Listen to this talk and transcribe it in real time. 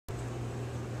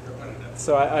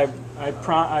So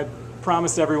I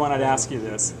promised everyone I'd ask you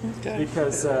this, Okay.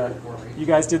 because you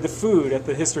guys did the food at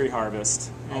the History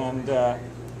Harvest, and the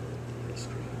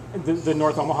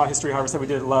North Omaha History Harvest that we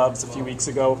did at Love's a few weeks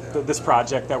ago. This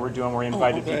project that we're doing, we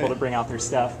invited people to bring out their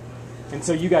stuff, and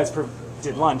so you guys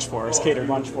did lunch for us, catered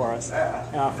lunch for us,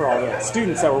 for all the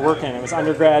students that were working. It was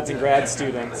undergrads and grad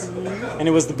students, and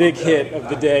it was the big hit of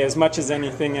the day. As much as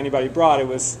anything anybody brought, it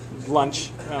was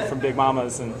lunch from Big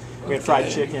Mama's, and we had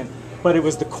fried chicken. But it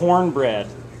was the cornbread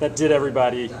that did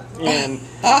everybody in.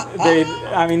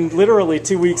 I mean, literally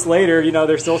 2 weeks later,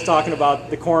 they're still talking about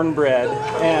the cornbread.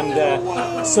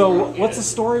 And so, what's the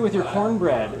story with your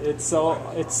cornbread? It's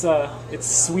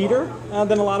sweeter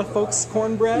than a lot of folks'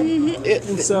 cornbread.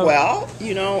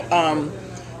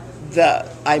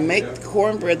 I make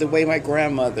cornbread the way my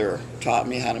grandmother taught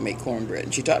me how to make cornbread.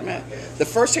 And she taught me, the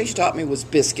first thing she taught me was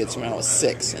biscuits when I was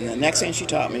 6. And the next thing she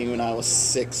taught me when I was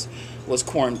 6 was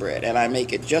cornbread. And I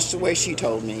make it just the way she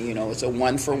told me. It's a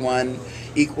 1-for-1,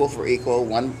 equal for equal,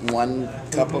 one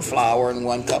cup of flour and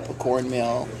 1 cup of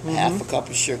cornmeal, half a cup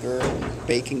of sugar,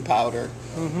 baking powder,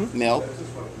 milk,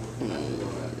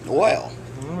 oil.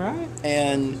 All right.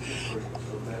 And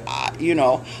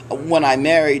when I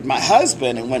married my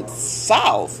husband and went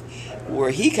south, where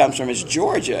he comes from is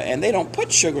Georgia, and they don't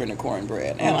put sugar in the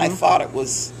cornbread. And I thought it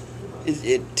was,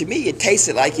 to me, it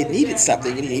tasted like it needed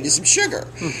something. It needed some sugar.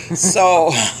 So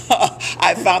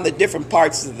I found that different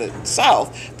parts of the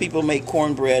South, people make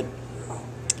cornbread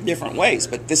different ways.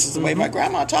 But this is the way my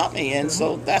grandma taught me, and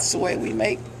so that's the way we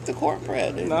make the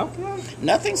cornbread.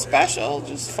 Nothing special,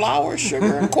 just flour,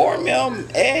 sugar, and cornmeal,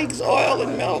 eggs, oil,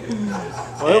 and milk.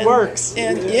 Well, it works.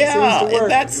 And work.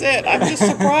 That's it. I'm just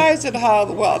surprised at how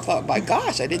well. I thought, my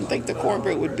gosh, I didn't think the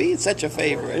cornbread would be such a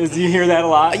favorite. Do you hear that a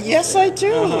lot? Yes, I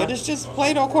do. It is just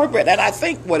plain old cornbread. And I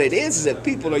think what it is that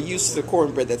people are used to the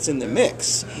cornbread that's in the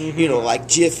mix. Like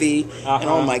Jiffy. And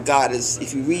oh my God,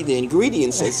 if you read the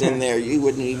ingredients that's in there, you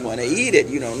wouldn't even want to eat it.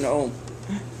 You don't know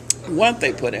what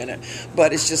they put in it.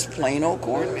 But it's just plain old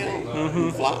cornmeal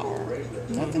and flour.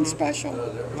 Nothing special.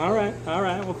 All right.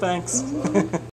 Well, thanks.